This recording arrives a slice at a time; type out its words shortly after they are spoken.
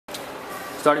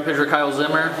Starting pitcher Kyle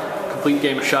Zimmer, complete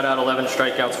game of shutout, 11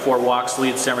 strikeouts, 4 walks,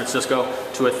 leads San Francisco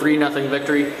to a 3-0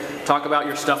 victory. Talk about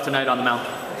your stuff tonight on the mound.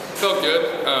 Felt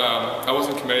good. I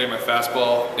wasn't commanding my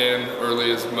fastball in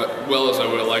early as well as I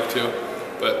would have liked to,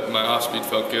 but my off-speed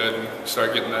felt good and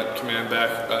started getting that command back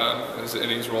as the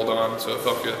innings rolled on, so it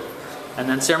felt good. And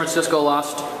then San Francisco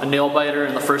lost a nail-biter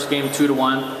in the first game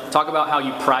 2-1. Talk about how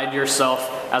you pride yourself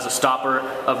as a stopper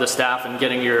of the staff and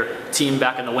getting your team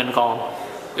back in the win column.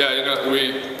 Yeah, you know,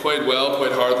 we played well,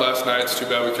 played hard last night. It's too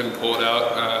bad we couldn't pull it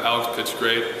out. Alex pitched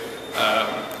great.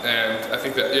 And I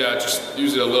think that, yeah, just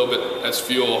use it a little bit as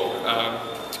fuel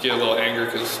to get a little anger,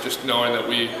 because just knowing that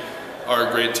we are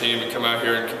a great team and come out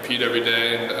here and compete every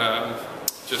day and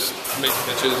just make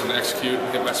pitches and execute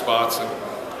and hit my spots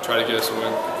and try to get us a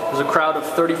win. There's a crowd of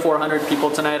 3,400 people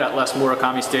tonight at Les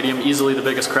Murakami Stadium, easily the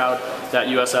biggest crowd that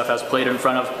USF has played in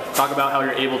front of. Talk about how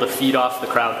you're able to feed off the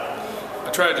crowd.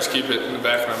 I try to just keep it in the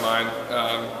back of my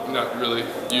mind, not really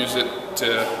use it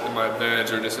to my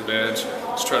advantage or disadvantage.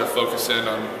 Just try to focus in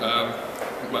on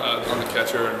the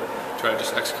catcher and try to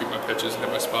just execute my pitches and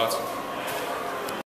hit my spots.